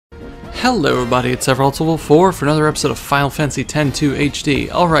Hello everybody, it's Level4 for another episode of Final Fantasy X-2 HD.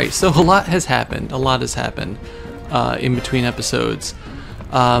 Alright, so a lot has happened in between episodes.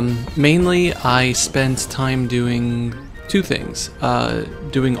 Mainly I spent time doing two things.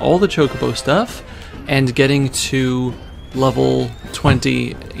 Doing all the Chocobo stuff and getting to level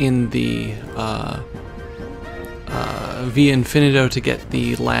 20 in the Via Infinito to get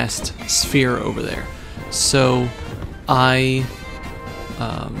the last sphere over there. So I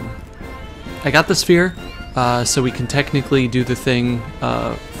got the sphere, so we can technically do the thing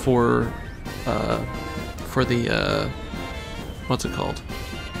for the what's it called?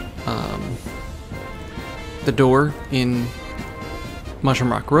 The door in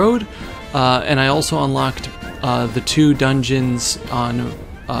Mushroom Rock Road, and I also unlocked the two dungeons on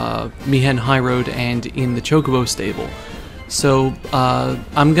Mihen High Road and in the Chocobo Stable. So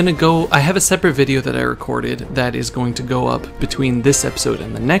I'm gonna go. I have a separate video that I recorded that is going to go up between this episode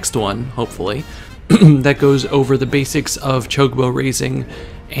and the next one, hopefully, that goes over the basics of Chocobo raising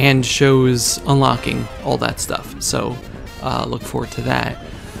and shows unlocking all that stuff. So look forward to that.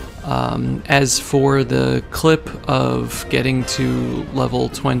 As for the clip of getting to level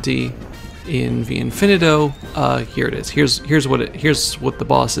 20 in Via Infinito, here it is. Here's what the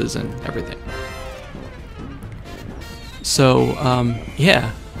boss is and everything. So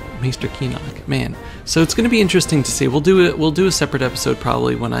yeah, Maester Keenock, man. So it's going to be interesting to see. We'll do a separate episode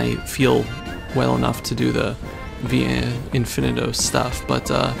probably when I feel well enough to do the Via Infinito stuff.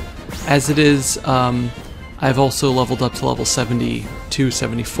 But as it is, I've also leveled up to level 72,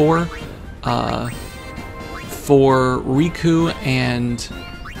 74. For Riku and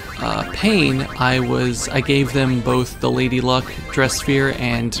Pain, I gave them both the Lady Luck Dressphere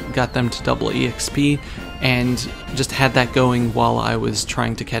and got them to double EXP, and just had that going while I was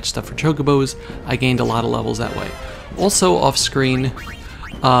trying to catch stuff for Chocobos. I gained a lot of levels that way. Also off screen,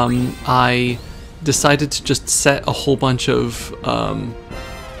 I decided to just set a whole bunch of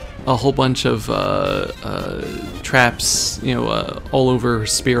traps, you know, all over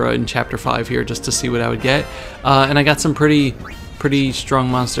Spira in Chapter 5 here, just to see what I would get, and I got some pretty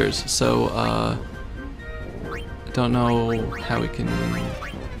strong monsters. So I don't know how we can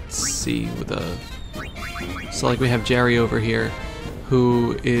see with a. So like we have Jerry over here,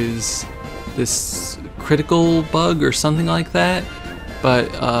 who is this critical bug or something like that. But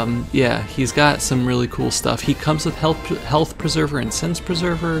yeah, he's got some really cool stuff. He comes with health preserver and sense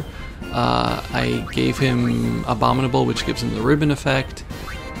preserver. I gave him abominable, which gives him the ribbon effect.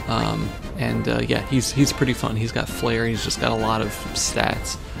 And yeah, he's pretty fun. He's got flare. He's just got a lot of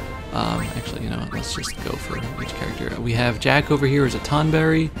stats. Actually, you know what? Let's just go for each character. We have Jack over here as a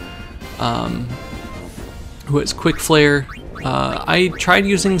Tonberry, who has quick flare. I tried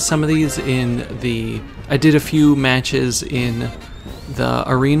using some of these in the. I did a few matches in the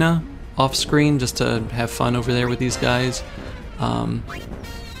arena off screen just to have fun over there with these guys.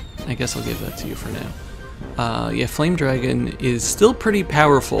 I guess I'll give that to you for now. Yeah, Flame Dragon is still pretty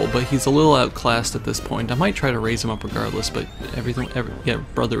powerful, but he's a little outclassed at this point. I might try to raise him up regardless, but yeah,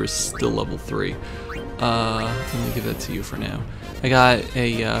 Brother is still level 3. Let me give that to you for now. I got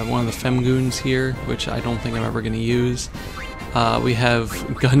a one of the Femgoons here, which I don't think I'm ever going to use. We have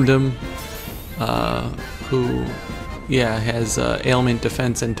Gundam, who, yeah, has ailment,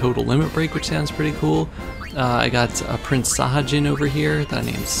 defense, and total limit break, which sounds pretty cool. I got Prince Sahajin over here that I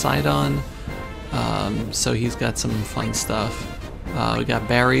named Sidon. So he's got some fun stuff. We got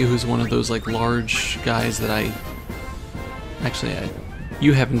Barry, who's one of those like large guys that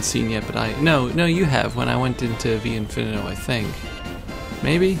you haven't seen yet, but no, you have, when I went into Via Infinito, I think.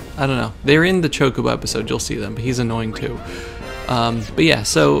 Maybe? I don't know. They're in the Chocobo episode, you'll see them, but he's annoying too. But yeah,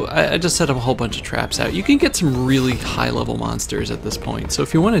 so I just set up a whole bunch of traps out. You can get some really high-level monsters at this point, so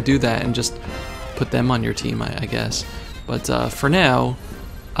if you want to do that and just put them on your team, I guess. But for now,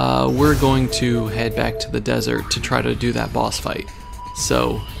 we're going to head back to the desert to try to do that boss fight.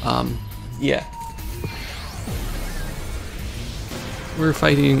 So, yeah. We're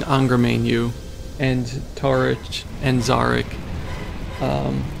fighting Angra Mainyu and Tarich and Zarek.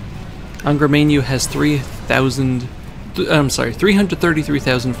 Angra Mainyu has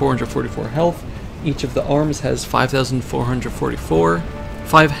 333,444 health. Each of the arms has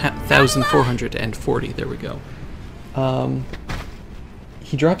 5,440. There we go.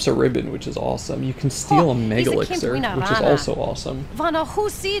 He drops a ribbon, which is awesome. You can steal a Mega Elixir, which is also awesome.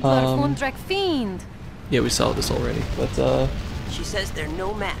 Yeah, we saw this already, but she says they're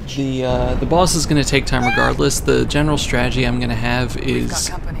no match. The boss is going to take time regardless. The general strategy I'm going to have is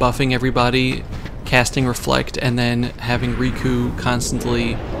buffing everybody, casting Reflect, and then having Riku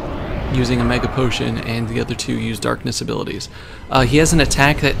constantly using a Mega Potion, and the other two use Darkness abilities. He has an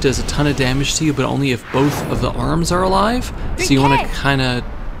attack that does a ton of damage to you, but only if both of the arms are alive, so you want to kind of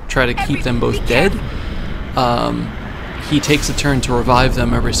try to keep them both dead. He takes a turn to revive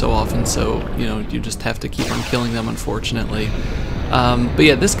them every so often, so, you know, you just have to keep on killing them, unfortunately. But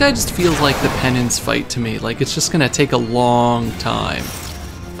yeah, this guy just feels like the penance fight to me. Like, it's just going to take a long time.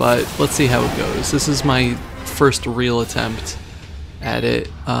 But let's see how it goes. This is my first real attempt at it.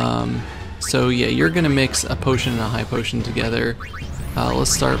 So yeah, you're going to mix a potion and a high potion together.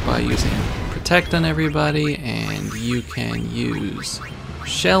 Let's start by using Protect on everybody, and you can use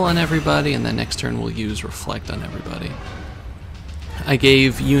Shell on everybody, and then next turn we'll use Reflect on everybody. I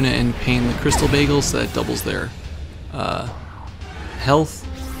gave Yuna and Pain the Crystal Bagels, so that doubles their health.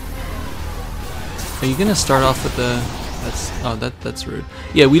 Are you gonna start off with the... that's rude.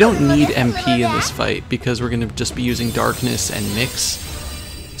 Yeah, we don't need MP in this fight because we're gonna just be using Darkness and Mix,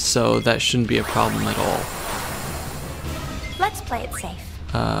 so that shouldn't be a problem at all. Let's play it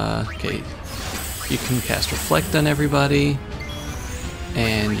safe. Okay. You can cast Reflect on everybody,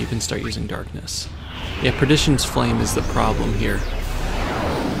 and you can start using Darkness. Yeah, Perdition's Flame is the problem here.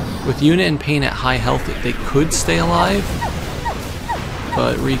 With Yuna and Pain at high health, they could stay alive,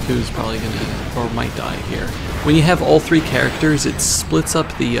 but Riku's probably gonna, or might die here. When you have all three characters, it splits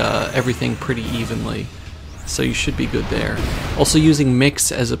up the everything pretty evenly, so you should be good there. Also, using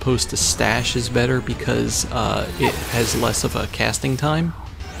Mix as opposed to Stash is better because it has less of a casting time.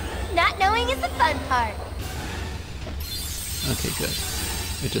 Not knowing is the fun part. Okay, good.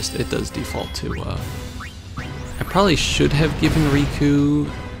 It does default to. I probably should have given Riku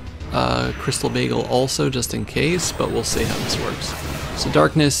Crystal Bagel also, just in case, but we'll see how this works. So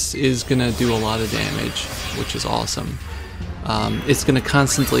Darkness is gonna do a lot of damage, which is awesome. It's gonna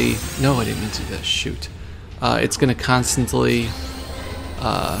constantly... No, I didn't mean to do that. Shoot. It's gonna constantly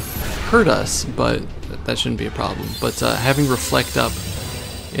hurt us, but that shouldn't be a problem. But having Reflect up...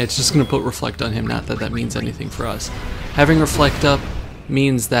 Yeah, it's just gonna put Reflect on him, not that that means anything for us. Having Reflect up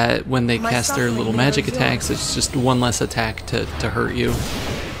means that when they cast their little magic attacks, it's just one less attack to hurt you.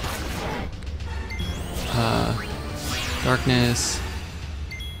 Darkness.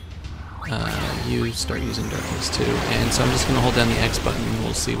 You start using Darkness too, and so I'm just going to hold down the X button and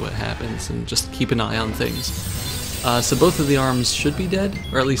we'll see what happens, and just keep an eye on things. So both of the arms should be dead,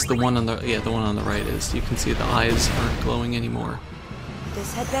 or at least the one on the one on the right is. You can see the eyes aren't glowing anymore.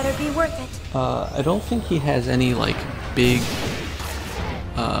 This had better be worth it. I don't think he has any like big.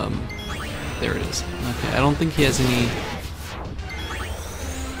 There it is. Okay, I don't think he has any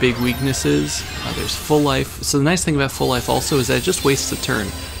big weaknesses. There's full life. So the nice thing about full life also is that it just wastes a turn.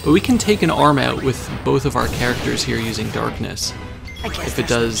 But we can take an arm out with both of our characters here using Darkness. If it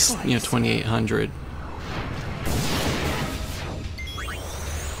does, you know, 2800.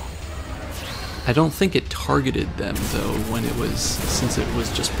 I don't think it targeted them though when it was, since it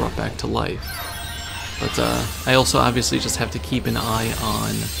was just brought back to life. But I also obviously just have to keep an eye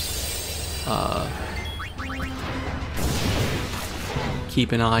on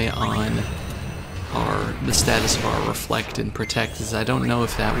the status of our Reflect and Protect, as I don't know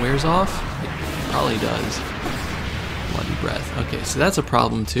if that wears off. It probably does. Bloody Breath. Okay, so that's a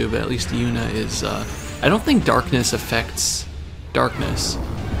problem too, but at least Yuna is... I don't think Darkness affects Darkness.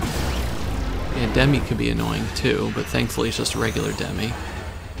 Yeah, Demi could be annoying too, but thankfully it's just regular Demi.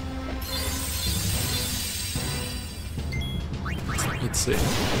 Let's see.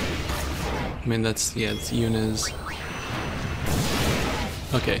 I mean, that's... yeah, it's Yuna's...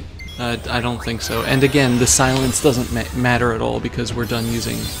 Okay. I don't think so. And again, the silence doesn't matter at all because we're done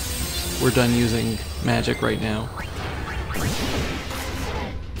using magic right now.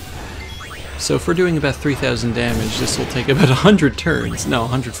 So if we're doing about 3,000 damage, this will take about 100 turns. No,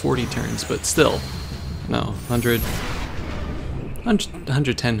 140 turns, but still. No, 110,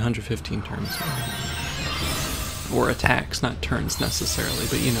 115 turns. Or attacks, not turns necessarily,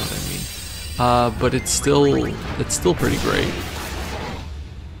 but you know what I mean. But it's still pretty great.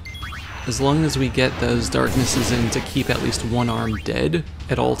 As long as we get those Darknesses in to keep at least one arm dead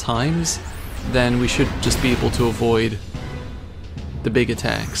at all times, then we should just be able to avoid the big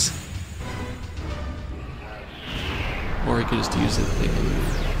attacks. Or we could just use it thinking.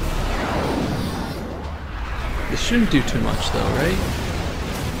 This shouldn't do too much though, right?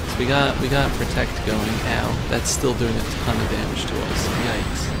 So we got Protect going. Ow, that's still doing a ton of damage to us.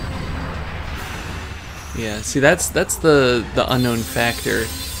 Yikes. Yeah, see that's the unknown factor.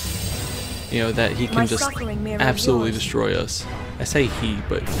 You know, that he can just absolutely destroy us. I say he,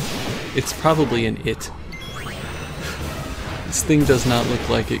 but it's probably an it. This thing does not look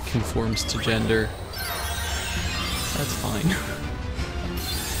like it conforms to gender. That's fine.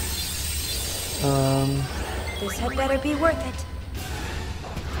 This had better be worth it.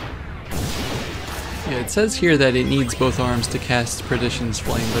 Yeah, it says here that it needs both arms to cast Perdition's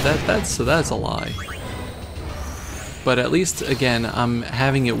Flame, but that's a lie. But at least, again, I'm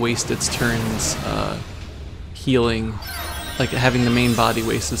having it waste its turns healing, like having the main body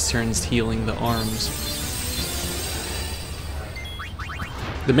waste its turns healing the arms.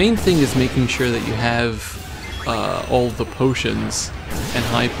 The main thing is making sure that you have all the potions and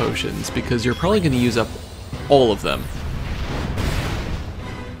high potions, because you're probably going to use up all of them.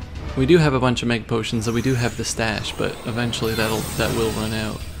 We do have a bunch of mega potions, so we do have the stash, but eventually that will run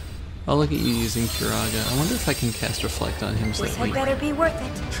out. Oh, look at you using Kiraga. I wonder if I can cast Reflect on him so This that had better be worth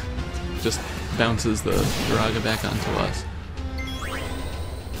it. just bounces the Kiraga back onto us.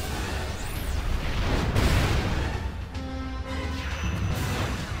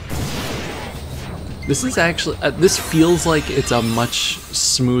 This is actually, this feels like it's a much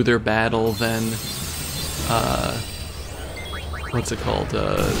smoother battle than, what's it called,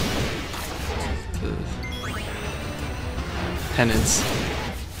 Penance.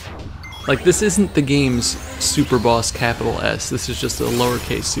 Like, this isn't the game's super boss capital S, this is just a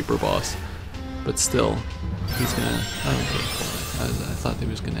lowercase super boss. But still, he's gonna, oh, okay, I thought he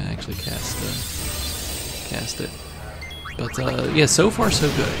was gonna actually cast it. But, yeah, so far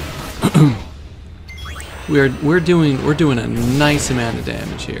so good. We're doing a nice amount of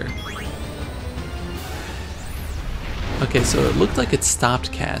damage here. Okay, so it looked like it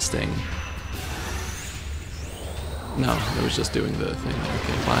stopped casting. No, it was just doing the thing.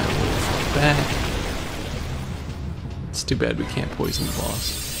 Okay, fine, we'll fight back. It's too bad we can't poison the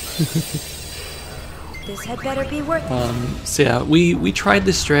boss. This had better be worth it. So yeah, we tried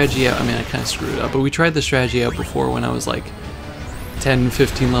this strategy out. I mean, I kind of screwed it up, but we tried the strategy out before when I was like 10,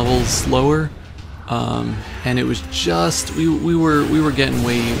 15 levels lower. And it was just we were getting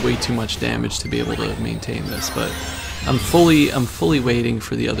way too much damage to be able to maintain this, but I'm fully waiting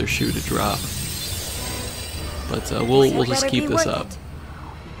for the other shoe to drop. But we'll just keep this up.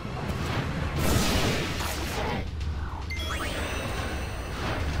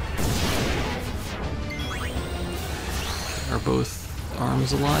 Are both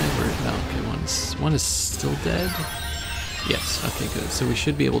arms alive, or no? Okay, one is still dead. Yes. Okay, good. So we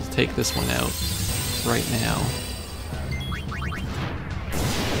should be able to take this one out right now.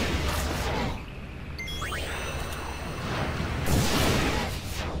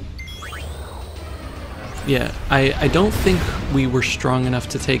 Yeah, I don't think we were strong enough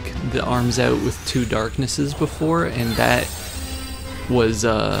to take the arms out with two darknesses before, and that was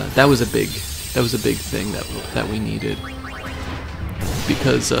a big thing that we needed,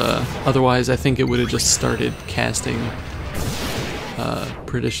 because otherwise I think it would have just started casting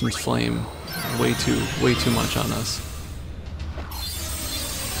Perdition's Flame way too much on us.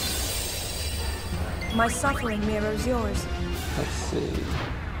 My suffering mirrors yours. Let's see.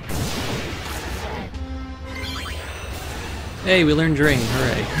 Hey, we learned Drain,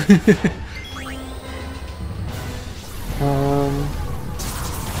 hooray.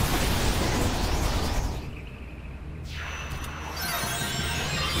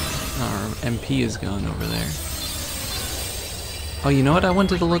 Our MP is gone over there. Oh, you know what I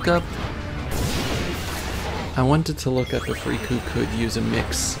wanted to look up? I wanted to look up if Riku could use a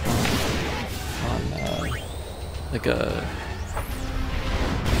mix on like a...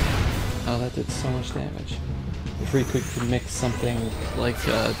 Oh, that did so much damage. If Riku could mix something like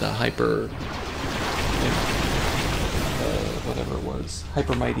the Hyper... You know, whatever it was.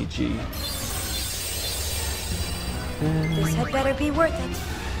 Hyper Mighty G. This had better be worth it.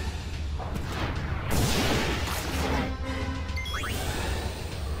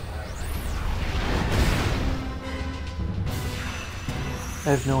 I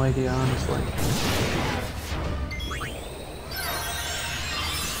have no idea, honestly.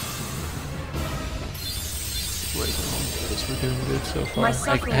 We're doing good so far.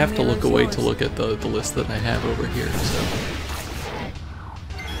 I have to look away to look at the list that I have over here, so...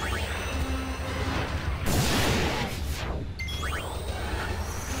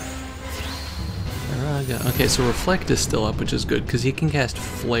 Okay, so Reflect is still up, which is good, because he can cast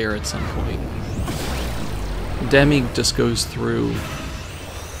Flare at some point. Demi just goes through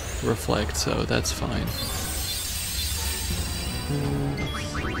Reflect, so that's fine.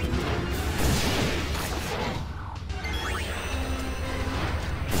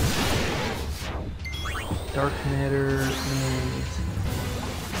 Dark Matter and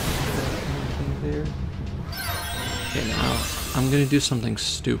anything there. Okay, now I'm gonna do something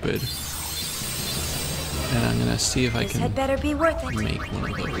stupid, and I'm gonna see if I can had better be worth it. make one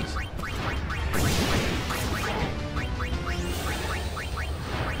of those.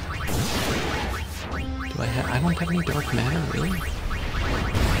 I don't have any dark matter, really?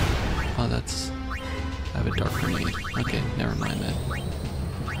 Oh, that's... I have a dark grenade. Okay, never mind that.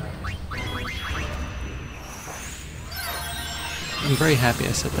 I'm very happy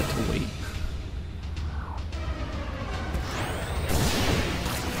I set that to wait.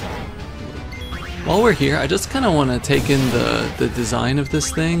 While we're here, I just kind of want to take in the design of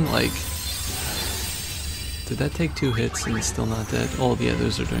this thing. Like, did that take 2 hits and it's still not dead? Oh yeah,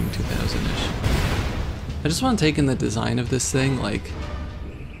 those are doing 2,000-ish. I just want to take in the design of this thing, like,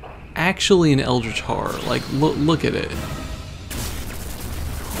 actually an Eldritch Horror. Like, look at it.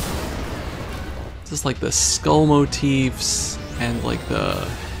 Just like the skull motifs and like the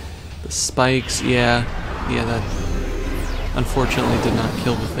spikes. Yeah, that unfortunately did not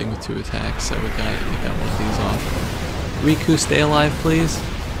kill the thing with 2 attacks, so we got one of these off. Riku, stay alive, please.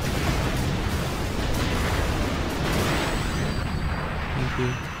 Thank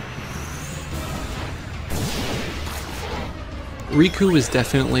you. Riku was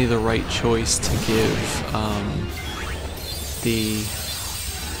definitely the right choice to give the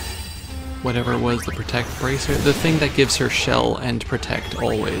whatever it was, the protect bracer, the thing that gives her shell and protect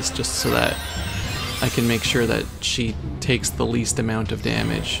always, just so that I can make sure that she takes the least amount of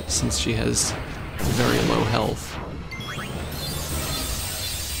damage since she has very low health.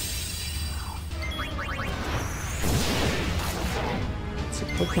 So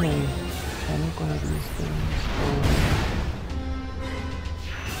what can I grab these things?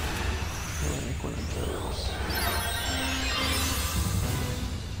 Like one of those.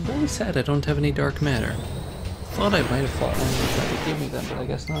 I'm very sad I don't have any dark matter. Thought I might have fought enemies that would give me them, but I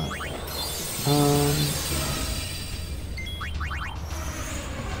guess not.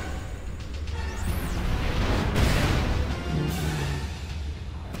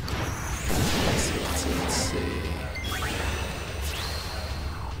 Let's see.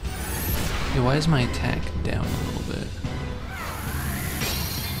 Yeah, why is my attack down a little bit?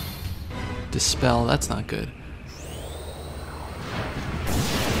 Dispel, that's not good.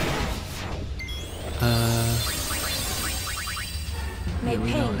 Yeah,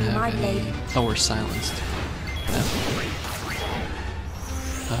 we don't have any... Oh, we're silenced. No.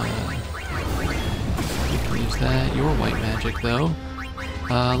 You can use that. Your white magic, though.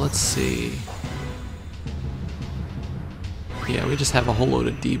 Let's see. Yeah, we just have a whole load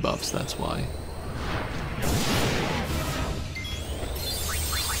of debuffs, that's why.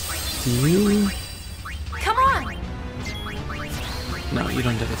 Do you... Come on! No, you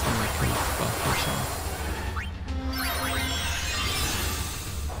don't have a thing that can buff yourself.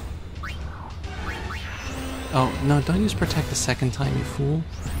 Oh, no, don't use protect the second time, you fool.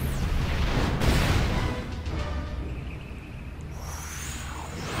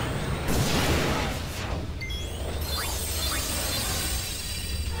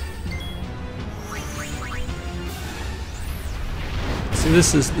 See,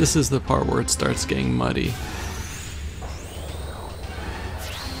 this is the part where it starts getting muddy.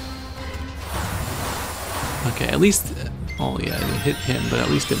 Okay, at least, oh yeah, it hit him, but at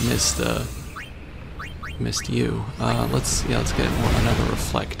least it missed you. Let's get another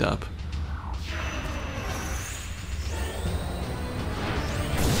reflect up.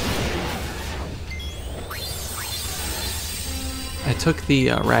 I took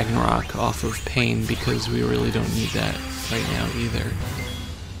the Ragnarok off of Pain because we really don't need that right now either.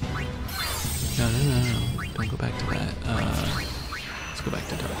 No, don't go back to that. Let's go back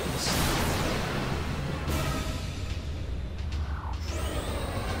to Darkness.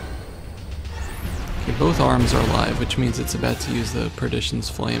 Okay, both arms are alive, which means it's about to use the Perdition's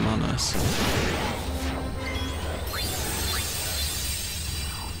Flame on us.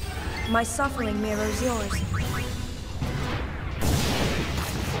 My suffering mirrors yours.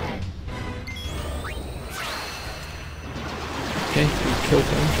 Okay, we killed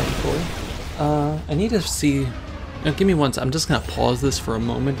him, thankfully. I need to see... Now, give me one second. I'm just going to pause this for a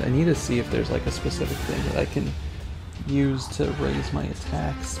moment. I need to see if there's like a specific thing that I can use to raise my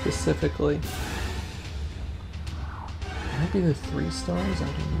attack specifically. Might be the 3 stars? I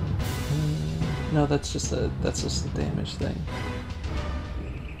don't know. No, that's just a damage thing.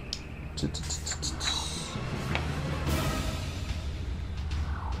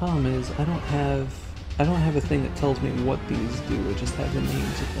 Problem is, I don't have a thing that tells me what these do. I just have the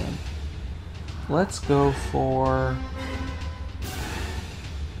names of them. Let's go for...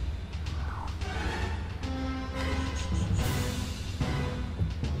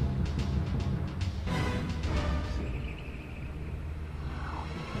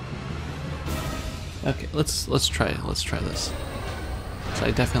 Okay, let's try this. So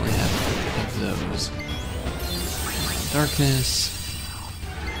I definitely have those. Darkness.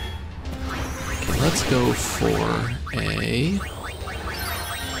 Okay, let's go for a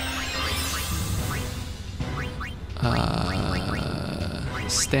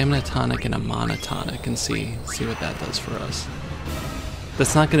stamina tonic and a mana tonic, and see what that does for us.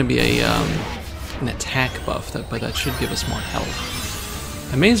 That's not going to be a an attack buff, but that should give us more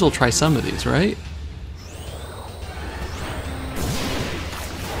health. I may as well try some of these, right?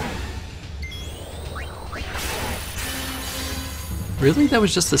 Really? That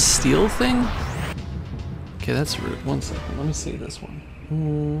was just a steel thing? Okay, that's rude. One second, let me see this one.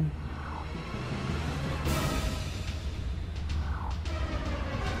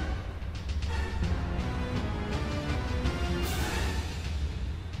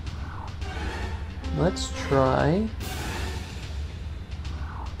 Let's try.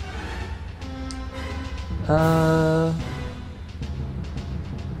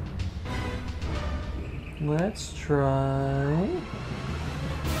 Let's try.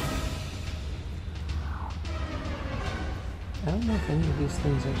 I don't know if any of these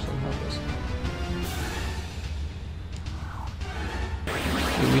things actually help us.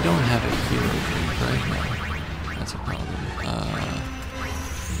 We don't have a hero drink right now. That's a problem.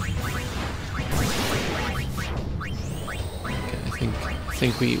 Okay, I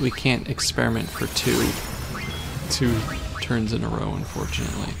think we can't experiment for two turns in a row,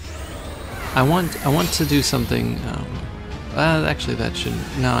 unfortunately. I want to do something. Actually, that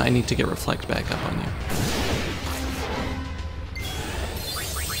shouldn't. No, I need to get reflect back up on you.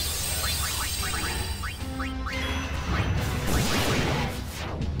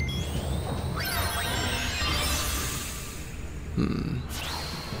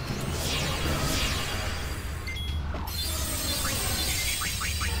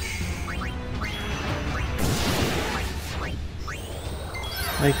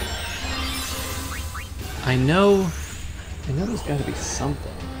 Like, I know there's got to be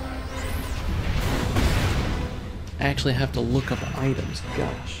something. I actually have to look up items.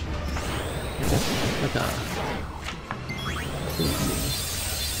 Gosh, like a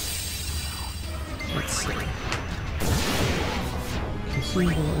let's see.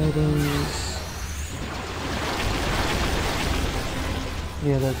 Consumable items.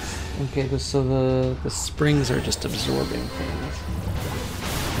 Yeah, that's okay. So the springs are just absorbing things.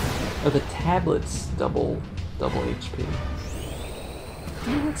 Oh, the tablets double HP.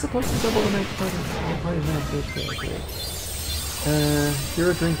 Yeah, that's supposed to double the max party's max HP. Okay.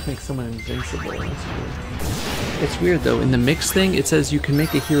 Hero drink makes someone invincible. That's weird. It's weird though. In the mix thing, it says you can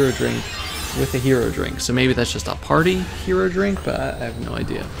make a hero drink with a hero drink. So maybe that's just a party hero drink, but I have no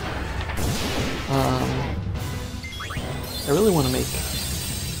idea. I really want to make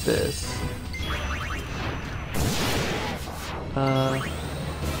this.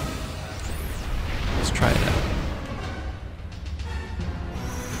 Let's try it out.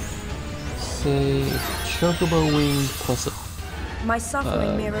 Say it's a chocobo wing plus a My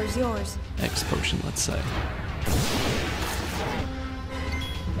suffering mirrors yours. X potion, let's say.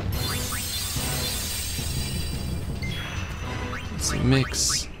 Let's see,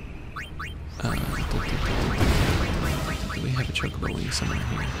 mix. Do we have a chocobo wing somewhere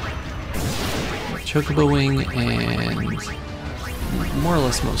here? Chocobo wing and more or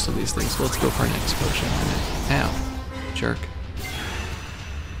less most of these things. So let's go for an X potion. Ow, jerk.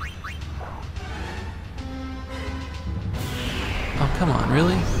 Oh, come on,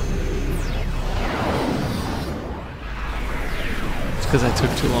 really? It's because I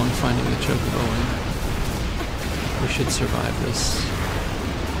took too long finding the chocobo wing. We should survive this.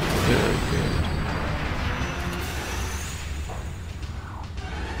 Good, good.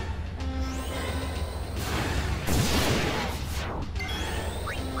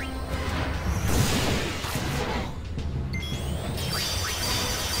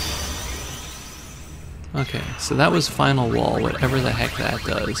 Okay, so that was final wall, whatever the heck that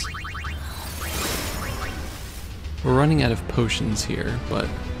does. We're running out of potions here, but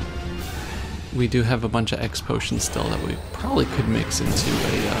we do have a bunch of X potions still that we probably could mix into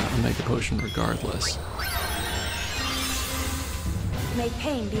a Mega Potion regardless. May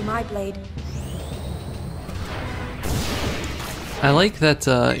pain be my blade. I like that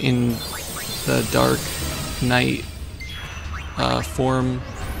in the Dark Knight form,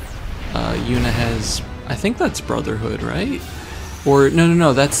 Yuna has, I think that's Brotherhood, right? Or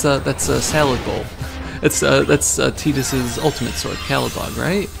no, that's a Salad Bowl. That's Tidus's ultimate sword, Calibog,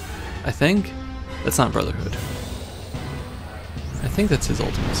 right? I think that's not Brotherhood. I think that's his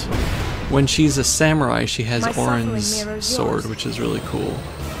ultimate sword. When she's a samurai, she has Orin's sword, which is really cool.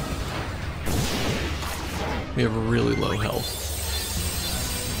 We have a really low health.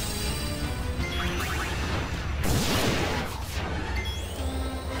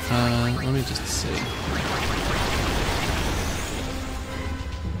 Let me just see.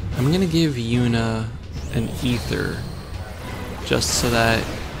 I'm gonna give Yuna an ether, just so that,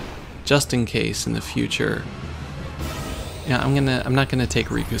 just in case in the future. Yeah, I'm not gonna take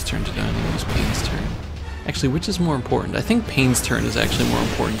Riku's turn today. I'm gonna use Pain's turn. Actually, which is more important? I think Pain's turn is actually more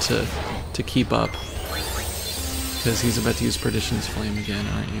important to keep up, because he's about to use Perdition's Flame again,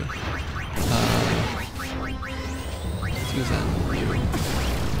 aren't you? Let's use that on you.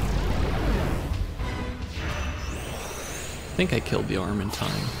 I think I killed the arm in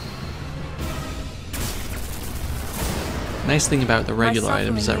time. Nice thing about the regular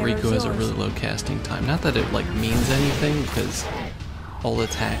items is that Riku has a really low casting time. Not that it like means anything, because all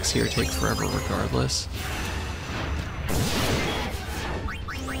attacks here take forever regardless.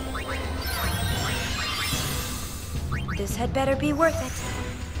 This had better be worth it.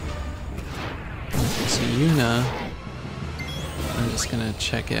 Okay, so Yuna, I'm just gonna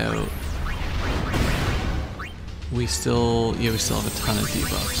check out. We still have a ton of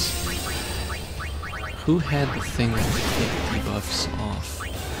debuffs. Who had the thing that could take debuffs off?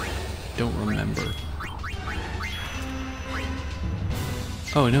 Don't remember.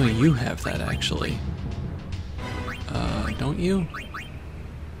 Oh no, you have that actually. Don't you?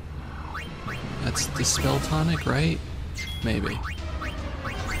 That's Dispel Tonic, right? Maybe.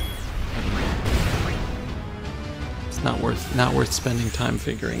 It's not worth spending time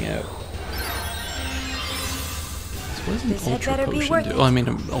figuring out. So what does an Ultra Potion do? Oh, I mean,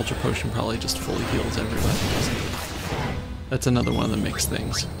 an Ultra Potion probably just fully heals everybody, doesn't it? That's another one of the mixed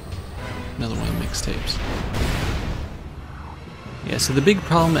things. Another one of the mixtapes. Yeah, so the big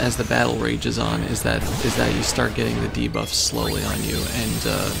problem as the battle rages on is that you start getting the debuffs slowly on you, and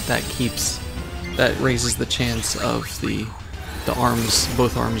that raises the chance of the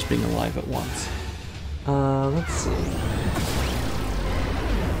both arms being alive at once. Let's see.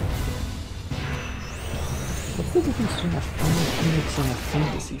 What's the difference between a Final Phoenix and a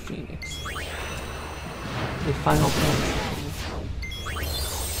Fantasy Phoenix? A Final Fantasy Phoenix.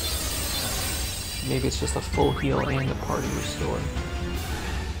 Maybe it's just a full heal and a party restore.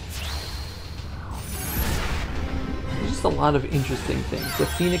 There's just a lot of interesting things. A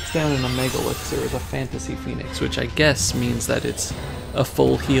Phoenix down and a Mega Elixir is a Fantasy Phoenix, which I guess means that it's a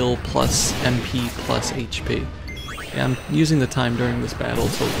full heal plus MP plus HP. Yeah, I'm using the time during this battle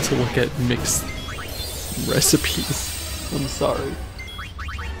to look at mixed recipes. I'm sorry.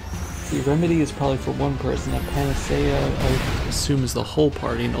 See, Remedy is probably for one person. A Panacea, I assume, is the whole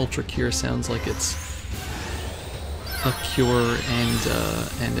party. An Ultra Cure sounds like it's a cure and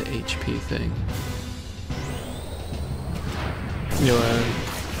an HP thing. You know,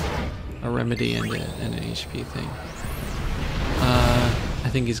 a Remedy and an HP thing. I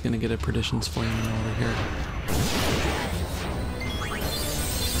think he's gonna get a Perdition's Flame over here.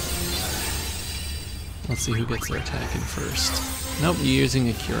 Let's see who gets their attack in first. Nope, you're using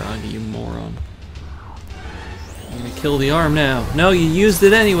a Kuragi, you moron. I'm gonna kill the arm now. No, you used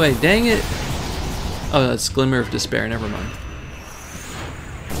it anyway, dang it! Oh, that's Glimmer of Despair, never mind.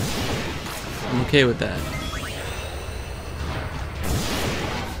 I'm okay with that.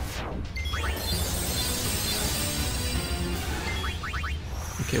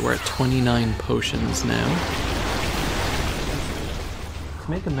 Okay, we're at 29 potions now. Let's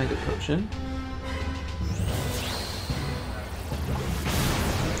make a Mega Potion.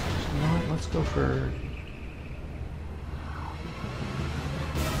 Let's go for...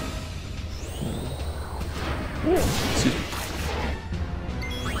 Excuse me.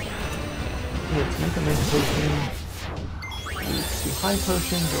 Let's make a Mega Potion. Let's do high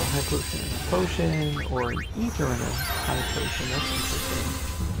potions, or a high potion and a potion, or an ether and a high potion. That's interesting.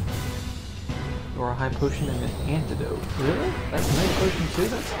 Or a high potion and an antidote. Really? That's a Mega Potion too?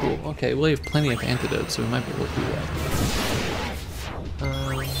 That's cool. Okay, well, we have plenty of antidotes, so we might be able to do that.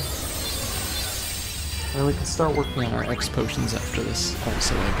 Well, we can start working on our X potions after this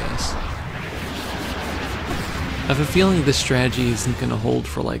also, I guess. I have a feeling this strategy isn't going to hold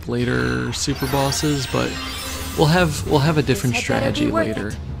for like later super bosses, but we'll have a different strategy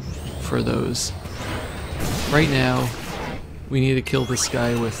later for those. Right now, we need to kill this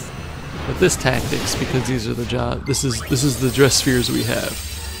guy with this tactics, because these are the this is the Dresspheres we have.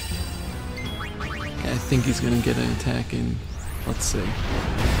 I think he's going to get an attack in. Let's see.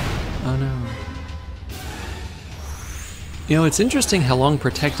 Oh no. You know, it's interesting how long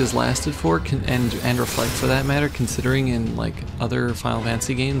Protect has lasted for, and Reflect for that matter, considering in like other Final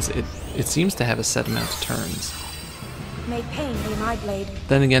Fantasy games, it seems to have a set amount of turns. May pain be my blade.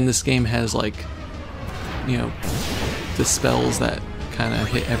 Then again, this game has like, you know, dispels that kind of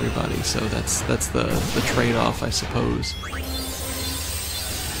hit everybody, so that's the trade-off, I suppose.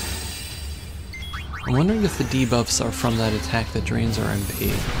 I'm wondering if the debuffs are from that attack that drains our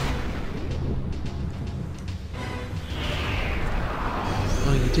MP.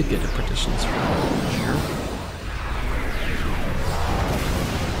 Oh, you did get a predictions from here.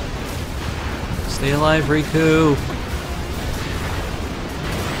 Stay alive, Riku!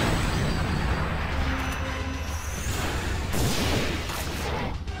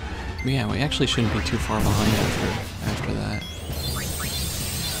 Yeah, we actually shouldn't be too far behind after that.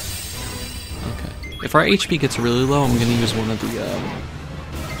 Okay. If our HP gets really low, I'm gonna use one of the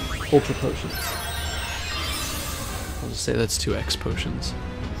Ultra Potions. I'll just say that's 2 X potions.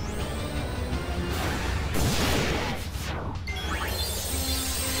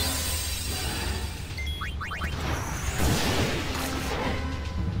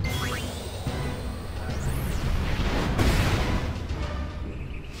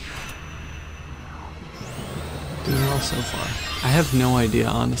 Doing well so far. I have no idea,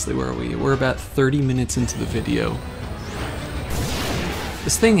 honestly, where we're about 30 minutes into the video.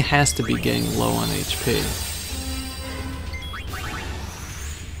 This thing has to be getting low on HP.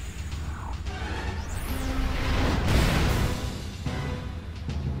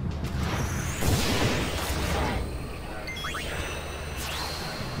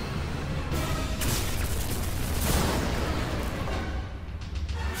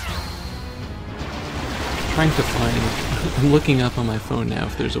 Trying to find, I'm looking up on my phone now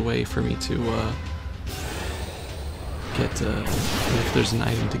if there's a way for me to get, if there's an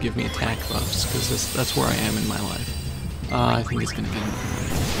item to give me attack buffs, because that's where I am in my life. I think he's gonna get him.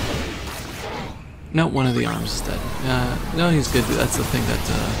 No, one of the arms is dead. No, he's good. That's the thing that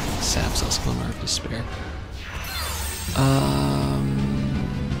saps us, Glimmer of Despair.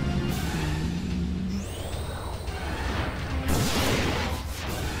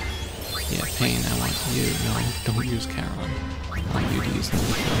 Yeah, Pain, I want you. No, don't use Charon. I want you to use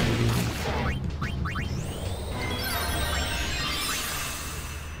Nubika or Uni.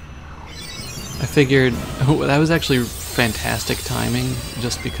 I figured, oh, that was actually fantastic timing,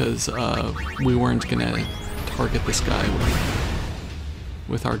 just because we weren't gonna target this guy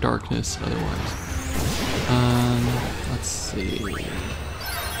with our darkness otherwise. Let's see.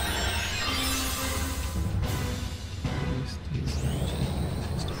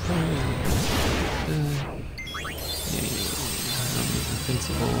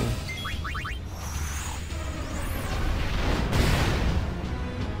 Invincible.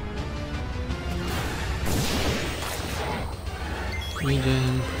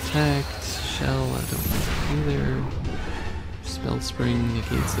 Regen, Protect, Shell, I don't need either. Spell Spring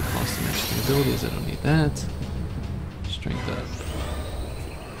negates the cost of extra abilities, I don't need that. Strength up.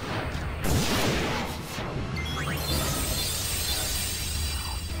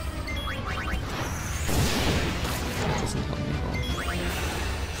 That doesn't help me at all.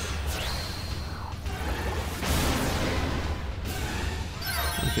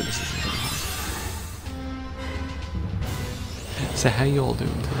 Okay, this isn't gonna help. So how you all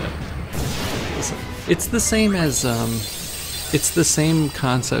doing today? Listen, it's the same as it's the same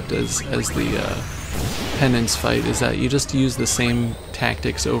concept as the penance fight, is that you just use the same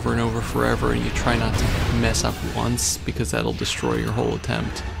tactics over and over forever, and you try not to mess up once because that'll destroy your whole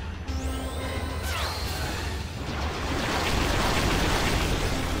attempt.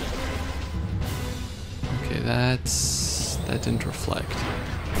 Okay, that didn't reflect.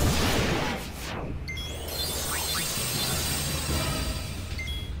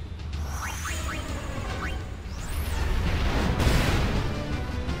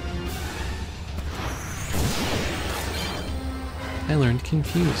 I learned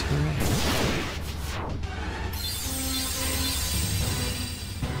Confuse, hooray.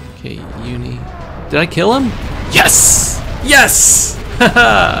 Okay, Uni. Did I kill him? Yes! Yes!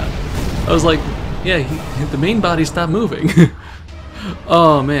 Haha! I was like, yeah, the main body stopped moving.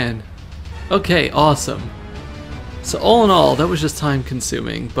 Oh man. Okay, awesome. So all in all, that was just time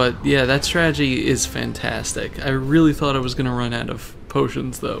consuming, but yeah, that strategy is fantastic. I really thought I was gonna run out of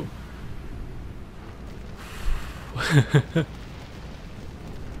potions though.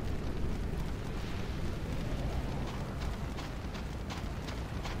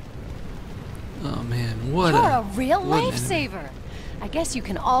 Oh man, what You're a real what an lifesaver. I guess you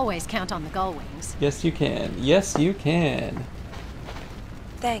can always count on the gull wings. Yes, you can. Yes, you can.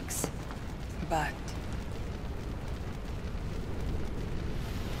 Thanks. But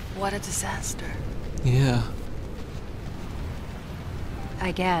what a disaster. Yeah.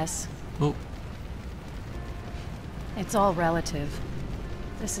 I guess. Oh, It's all relative.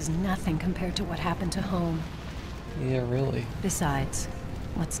 This is nothing compared to what happened to home. yeah, really. Besides,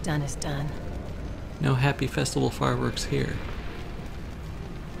 what's done is done. No happy festival fireworks here.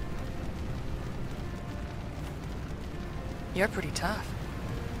 You're pretty tough.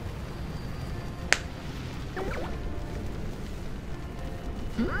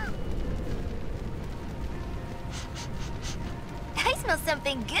 I smell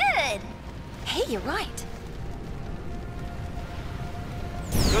something good. Hey, you're right.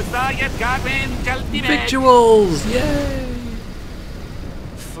 Victuals! Yay!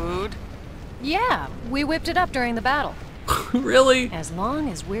 Food? Yeah, we whipped it up during the battle. Really? As long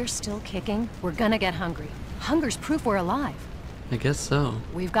as we're still kicking, we're gonna get hungry. Hunger's proof we're alive. I guess so.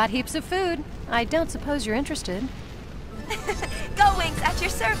 We've got heaps of food. I don't suppose you're interested. Go Wings, at your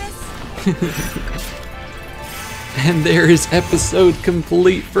service. And there is episode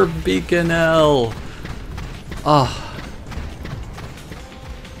complete for Bikanel. Oh.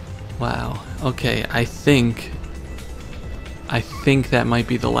 Wow. Okay, I think that might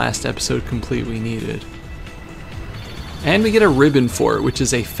be the last episode complete we needed. And we get a ribbon for it, which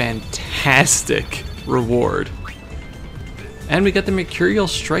is a fantastic reward. And we got the Mercurial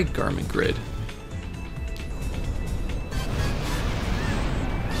Strike garment grid.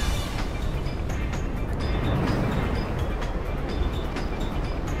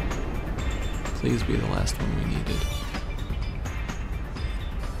 Please be the last one we needed.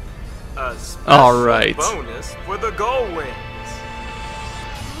 A special All right. bonus for the Gold Wings.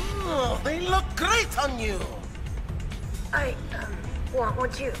 Oh, they look great on you. I, want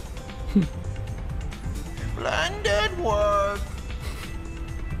one too. Splendid work.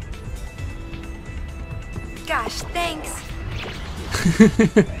 Gosh, thanks.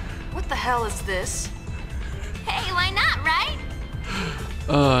 What the hell is this? Hey, why not, right?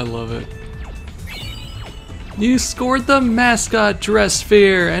 Oh, I love it. You scored the Mascot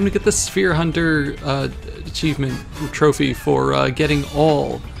Dressphere, and we get the Sphere Hunter achievement trophy for getting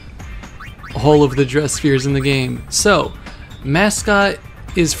all of the Dresspheres in the game. So, Mascot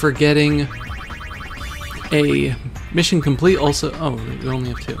is for getting a mission complete. Also, oh, we only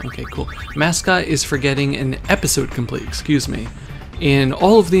have 2. Okay, cool. Mascot is for getting an episode complete, excuse me, in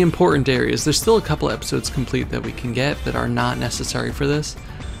all of the important areas. There's still a couple episodes complete that we can get that are not necessary for this.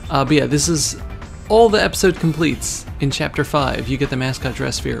 But yeah, this is all the episode completes in Chapter 5. You get the Mascot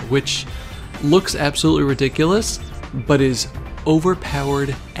Dressphere, which looks absolutely ridiculous, but is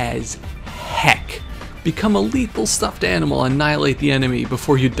overpowered as heck. Become a lethal stuffed animal, annihilate the enemy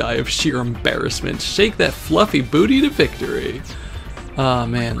before you die of sheer embarrassment. Shake that fluffy booty to victory. Oh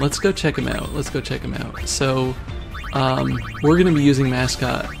man, let's go check him out. Let's go check him out. So, we're gonna be using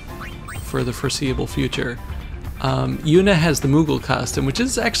Mascot for the foreseeable future. Yuna has the Moogle costume, which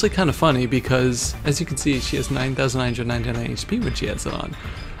is actually kind of funny because, as you can see, she has 9,999 HP when she has it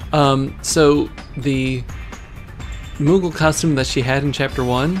on. So the Moogle costume that she had in Chapter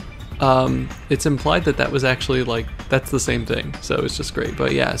 1, it's implied that that was actually, like, that's the same thing. So it's just great.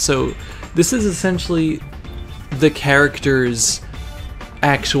 But yeah, so this is essentially the character's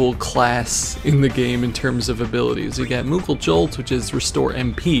actual class in the game in terms of abilities. You get Moogle Jolt, which is Restore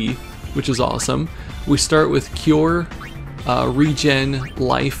MP, which is awesome. We start with Cure, Regen,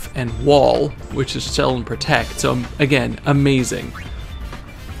 Life, and Wall, which is Shell and Protect. So again, amazing.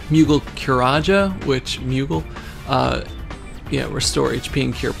 Moogle Curaja, which restore HP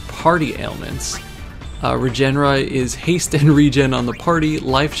and cure party ailments. Regenera is haste and regen on the party.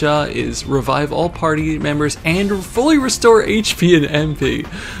 Lifejaw is revive all party members and fully restore HP and MP.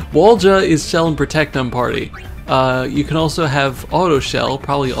 Walljaw is shell and protect on party. You can also have auto shell,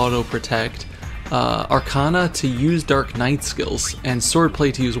 probably auto protect. Arcana to use Dark Knight skills, and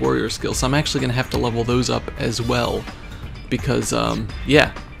Swordplay to use warrior skills. So I'm actually gonna have to level those up as well, because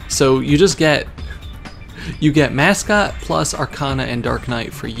yeah. So you get Mascot plus Arcana and Dark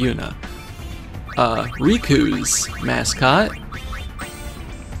Knight for Yuna. Riku's Mascot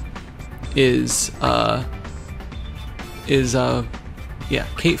is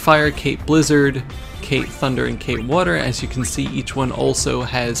Kate Fire, Kate Blizzard, Kate Thunder, and Kate Water. As you can see, each one also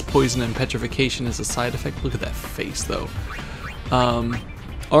has Poison and Petrification as a side effect. Look at that face, though.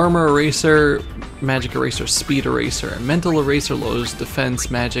 Armor Eraser, Magic Eraser, Speed Eraser, Mental Eraser lowers Defense,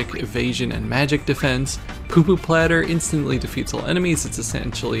 Magic Evasion, and Magic Defense. Poo Poo Platter instantly defeats all enemies. It's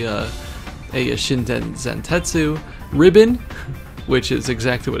essentially a Shinden Zentetsu. Ribbon, which is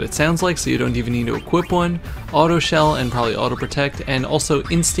exactly what it sounds like, so you don't even need to equip one. Auto Shell and probably Auto Protect, and also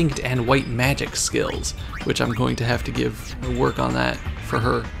Instinct and White Magic skills, which I'm going to have to give work on that for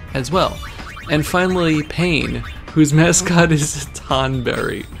her as well. And finally, Pain, whose mascot is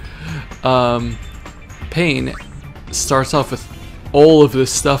Tonberry. Pain starts off with all of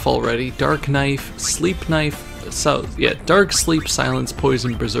this stuff already. Dark Knife, Sleep Knife, Dark Sleep, Silence,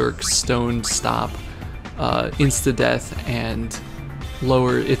 Poison, Berserk, Stone, Stop, Insta-Death, and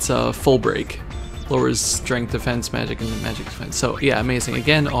lower, it's a Full Break. lowers strength, defense, magic, and magic defense. So yeah, amazing.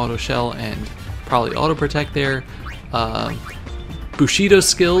 Again, auto shell and probably auto protect there. Bushido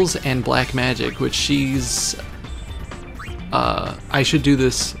skills and black magic, which she's... I should do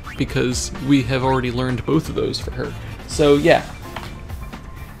this because we have already learned both of those for her. So yeah.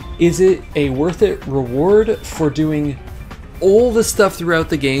 Is it a worth it reward for doing all the stuff throughout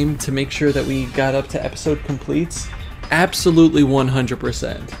the game to make sure that we got up to episode completes? Absolutely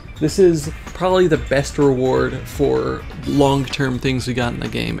 100%. This is probably the best reward for long-term things we got in the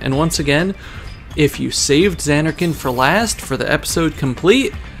game. And once again, if you saved Xanarkin for last for the episode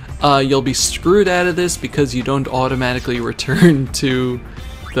complete, you'll be screwed out of this because you don't automatically return to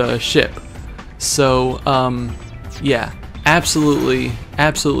the ship. So, yeah, absolutely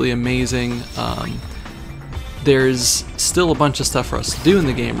amazing. There's still a bunch of stuff for us to do in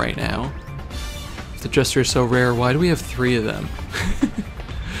the game right now. The Dressphere is so rare, why do we have 3 of them?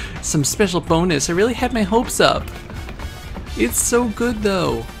 Some special bonus, I really had my hopes up. It's so good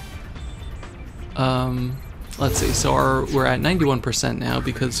though. Let's see, so we're at 91% now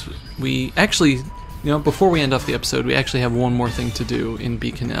because we actually, you know, before we end off the episode, we actually have one more thing to do in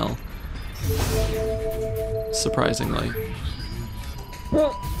Bikanel. Surprisingly.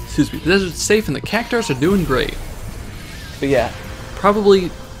 Excuse me, the desert's safe and the Catuars are doing great. But yeah, probably,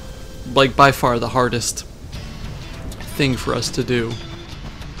 like, by far the hardest thing for us to do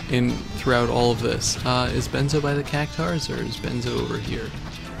throughout all of this. Is Benzo by the Catuars, or is Benzo over here?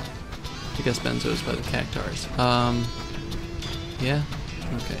 I guess Benzo is by the Catuars. Yeah?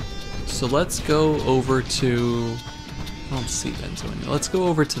 Okay. So let's go over to... I don't see Benzo anymore. Let's go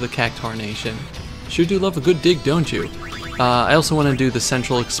over to the Catuar Nation. Sure do love a good dig, don't you? I also want to do the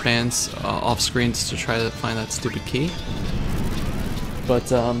Central Expanse off screens to try to find that stupid key. But,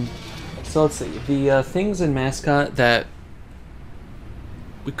 so let's see. The things in Mascot that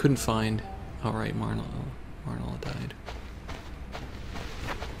we couldn't find. Alright, Marnell died.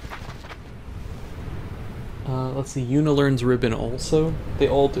 Let's see, Yuna learns ribbon also. They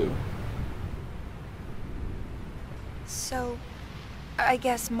all do. So, I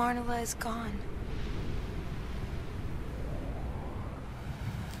guess Marnella is gone.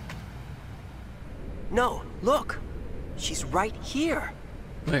 No, look. She's right here.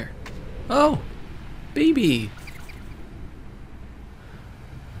 Where? Oh! Baby!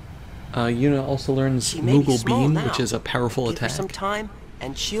 Yuna also learns Moogle Beam, which is a powerful attack. Give her some attack. time,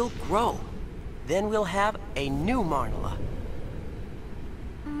 and she'll grow. Then we'll have a new Marnella.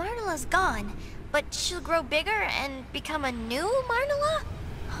 Marnella's gone, but she'll grow bigger and become a new Marnella?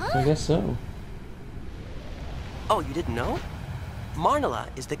 Huh? I guess so. Oh, you didn't know? Marnella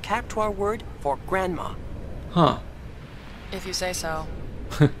is the Catuar word for grandma. Huh. If you say so.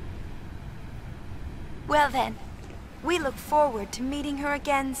 Well then, we look forward to meeting her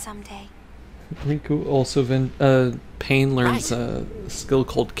again someday. Pretty cool. Also, Pain learns a skill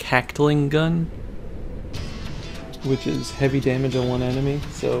called Cackling Gun, which is heavy damage on one enemy.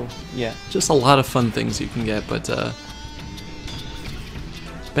 So, yeah, just a lot of fun things you can get. But,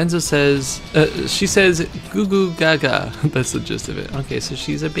 Benzo says, she says, goo goo gaga. That's the gist of it. Okay, so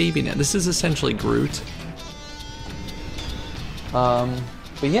she's a baby now. This is essentially Groot.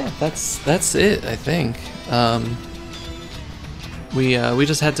 But yeah, that's it, I think. We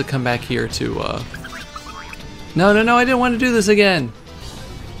just had to come back here to, No, I didn't want to do this again!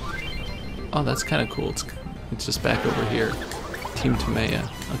 Oh, that's kind of cool. It's just back over here. Team Tomea.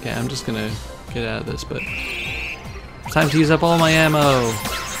 Okay, I'm just gonna get out of this, but... Time to use up all my ammo!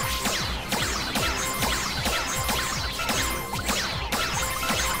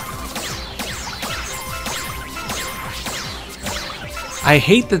 I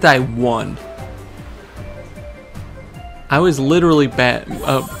hate that I won. I was literally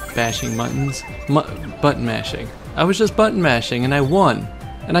bashing buttons. Button mashing. I was just button mashing and I won.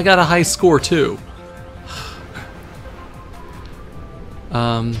 And I got a high score too.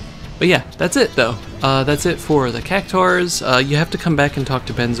 But yeah, that's it though. That's it for the Catuars. You have to come back and talk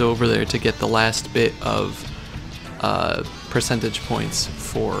to Benzo over there to get the last bit of percentage points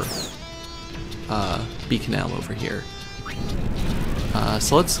for Bikanel over here.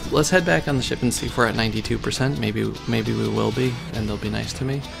 So let's head back on the ship and see if we're at 92%. Maybe we will be, and they'll be nice to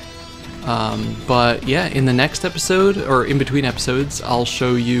me. But yeah, in the next episode, or in between episodes, I'll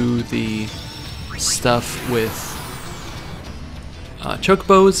show you the stuff with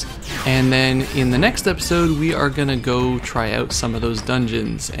chocobos, and then in the next episode we are gonna go try out some of those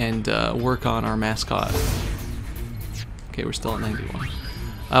dungeons and work on our mascot. Okay, we're still at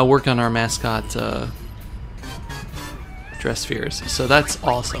 91. Work on our mascot Dresspheres. So that's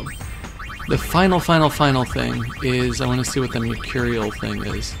awesome. The final thing is I want to see what the mercurial thing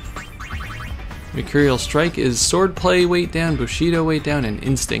is. Mercurial Strike is swordplay weight down, Bushido weight down, and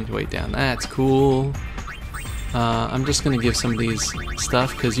instinct weight down. That's cool. I'm just gonna give some of these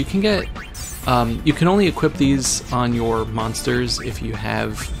stuff because you can get, you can only equip these on your monsters if you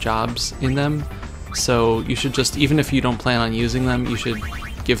have jobs in them. So you should just, even if you don't plan on using them, you should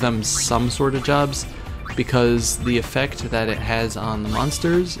give them some sort of jobs because the effect that it has on the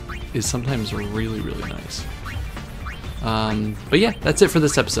monsters is sometimes really, really nice. But yeah, that's it for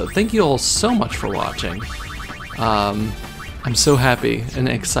this episode. Thank you all so much for watching. I'm so happy and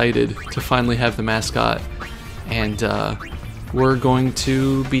excited to finally have the mascot, and we're going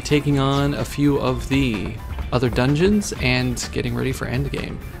to be taking on a few of the other dungeons and getting ready for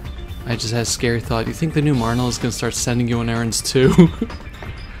endgame. I just had a scary thought. You think the new Marnel is going to start sending you on errands too?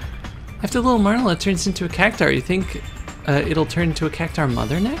 After the little Marnel turns into a Cactuar, you think it'll turn into a Cactuar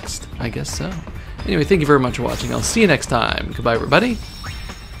mother next? I guess so. Anyway, thank you very much for watching. I'll see you next time. Goodbye, everybody.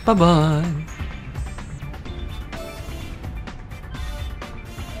 Bye-bye.